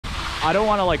I don't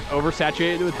want to like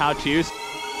oversaturate it with how-tos.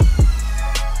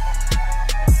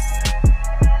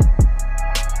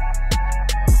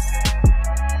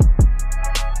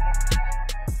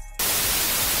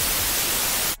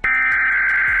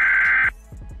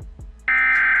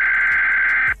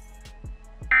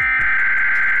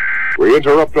 We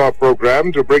interrupt our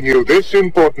program to bring you this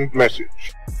important message.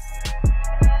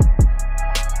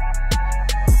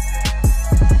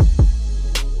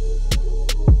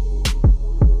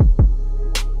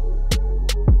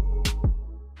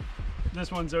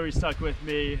 This one's always stuck with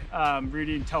me,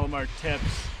 reading telemark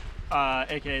tips,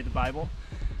 aka the Bible.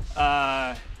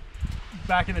 Back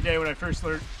in the day when I first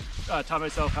taught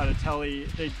myself how to telly,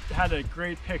 they had a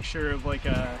great picture of like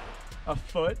a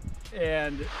foot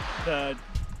and the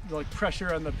like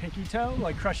pressure on the pinky toe,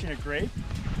 like crushing a grape.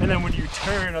 And then when you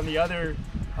turn on the other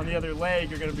leg,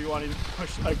 you're going to be wanting to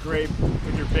push a grape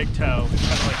with your big toe, kind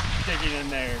of like digging in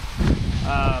there.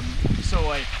 So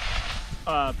like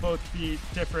both feet,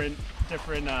 different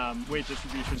weight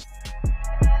distributions.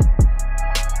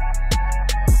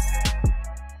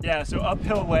 Yeah, so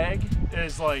uphill leg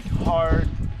is like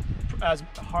as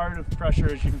hard of pressure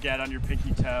as you can get on your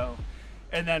pinky toe.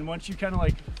 And then once you kind of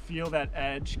like feel that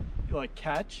edge like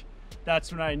catch,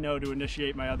 that's when I know to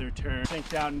initiate my other turn. Sink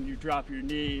down and you drop your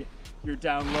knee, you're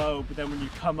down low, but then when you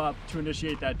come up to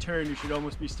initiate that turn, you should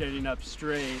almost be standing up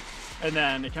straight. And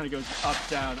then it kind of goes up,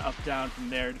 down from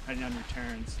there, depending on your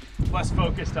turns. Less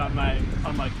focused on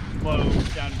like low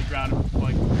down to the ground,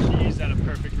 like knees at a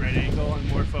perfect right angle, and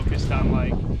more focused on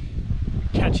like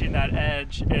catching that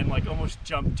edge and like almost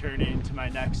jump turning to my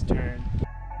next turn.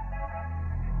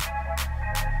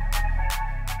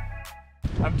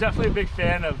 I'm definitely a big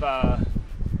fan of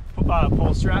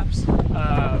pole straps,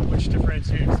 which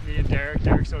differentiates me and Derek.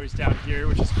 Derek's always down here,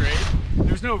 which is great.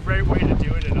 There's no right way to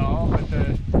do it at all, but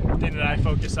the thing that I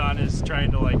focus on is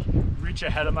trying to like reach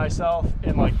ahead of myself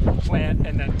and like plant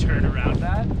and then turn around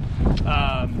that.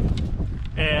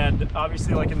 And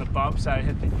obviously like in the bumps, I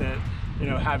think that, you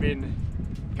know, having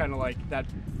kind of like that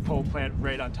pole plant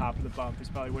right on top of the bump is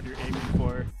probably what you're aiming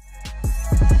for.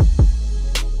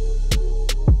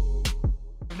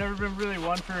 I've never been really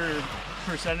one for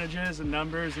percentages and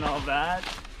numbers and all that.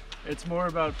 It's more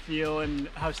about feel and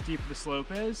how steep the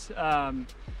slope is. I'm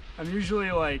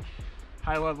usually like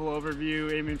high level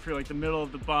overview, aiming for like the middle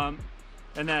of the bump,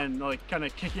 and then like kind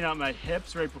of kicking out my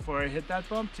hips right before I hit that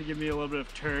bump to give me a little bit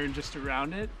of turn just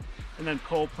around it, and then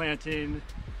pole planting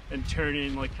and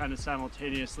turning like kind of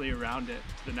simultaneously around it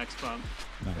to the next bump.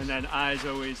 Nice. And then eyes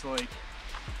always like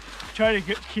try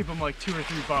to keep them like 2 or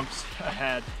 3 bumps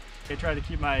ahead. I try to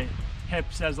keep my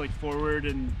hips as like forward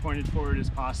and pointed forward as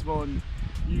possible, and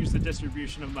use the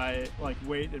distribution of my like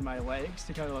weight in my legs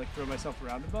to kind of like throw myself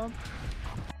around a bump.